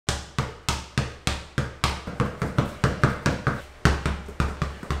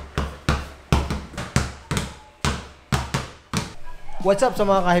What's up sa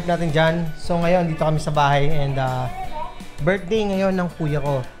mga kahip natin dyan? So ngayon, dito kami sa bahay and birthday ngayon ng kuya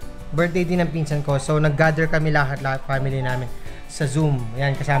ko. Birthday din ng pinsan ko. So nag-gather kami lahat family namin sa Zoom.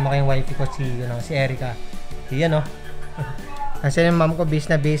 Yan, kasama ko yung wifey ko si Erica. Yan oh. Kasi yung mom ko,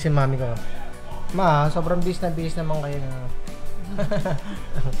 base na base yung mami ko. Ma, sobrang base naman kayo na.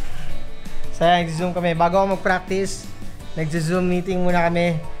 So yan, nag-zoom kami. Bago ako mag-practice, nag-zoom meeting muna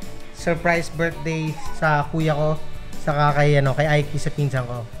kami. Surprise birthday sa kuya ko. Saka kay Aiki sa pinsan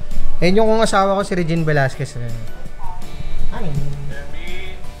ko. Ayun yung kong asawa ko si Regine Velasquez. Ay.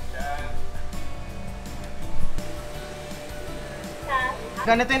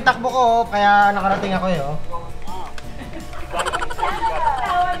 Ganito yung takbo ko, kaya nakarating ako eh.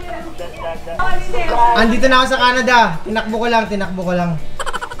 Andito na ako sa Canada. Tinakbo ko lang.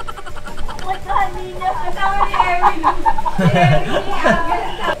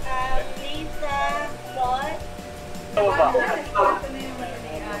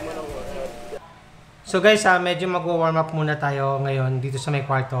 So guys, medyo mag-warm up muna tayo ngayon dito sa may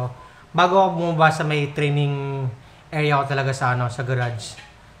kwarto. Bago ako bumaba sa may training area ko talaga sa garage.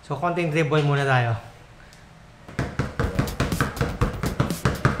 So konting dribble muna tayo.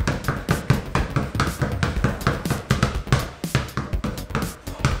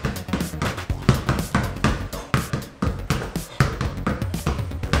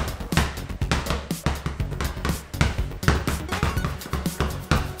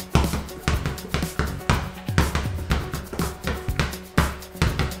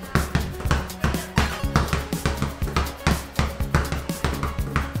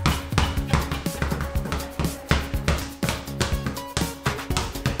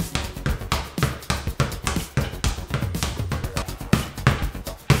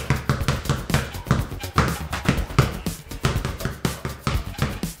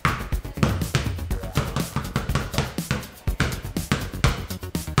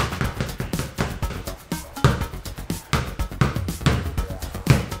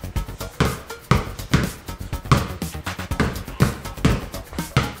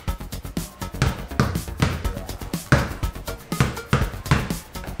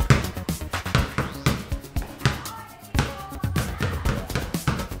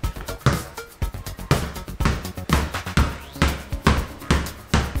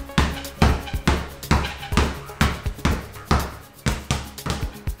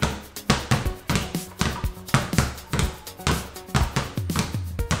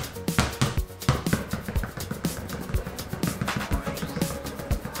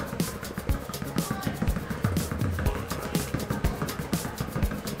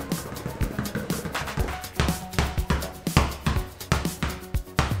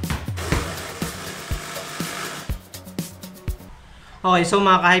 Okay, so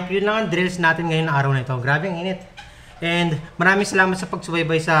mga ka-hype, yun lang ang drills natin ngayon na araw na ito. Grabe ang init. And maraming salamat sa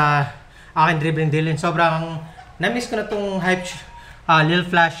pagsubaybay sa aking dribbling drill. And sobrang na-miss ko na itong hype Lil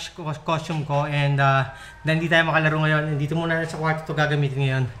Flash Costume ko. And dahil hindi tayo makalaro ngayon, and dito muna sa kwarto ito gagamitin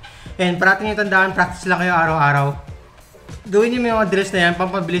ngayon. And parating yung tandaan, practice lang kayo araw-araw. Gawin nyo yung mga drills na yan,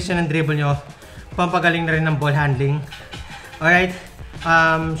 pampabilis nyo ng dribble nyo. Pampagaling na rin ng ball handling. Alright,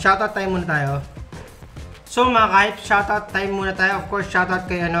 shoutout time muna tayo. So mga ka-hype, shoutout time muna tayo. Of course, shoutout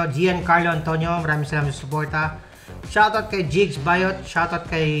kay Giancarlo Antonio. Maraming salamat sa suporta. Shoutout kay Jigs Bayot.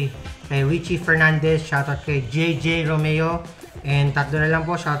 Shoutout kay Richie Fernandez. Shoutout kay JJ Romeo. And tatlo na lang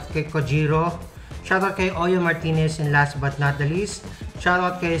po. Shoutout kay Kojiro. Shoutout kay Oyo Martinez. And last but not the least,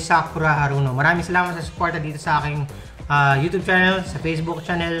 shoutout kay Sakura Haruno. Maraming salamat sa suporta dito sa aking YouTube channel, sa Facebook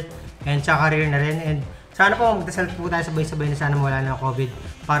channel, and sa career na rin. And sana po magdasal po tayo sabay-sabay na sana mawala na COVID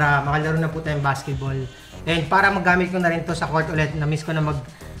para makalaro na po tayong basketball. And para magamit ko na rin to sa court ulit, na-miss ko na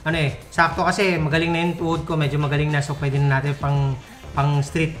sakto kasi magaling na yung tuhod ko, medyo magaling na, so pwede na natin pang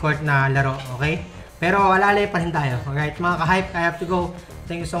street court na laro, okay? Pero alalay pa rin tayo, alright? Mga ka-hype, I have to go.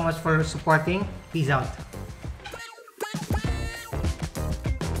 Thank you so much for supporting. Peace out.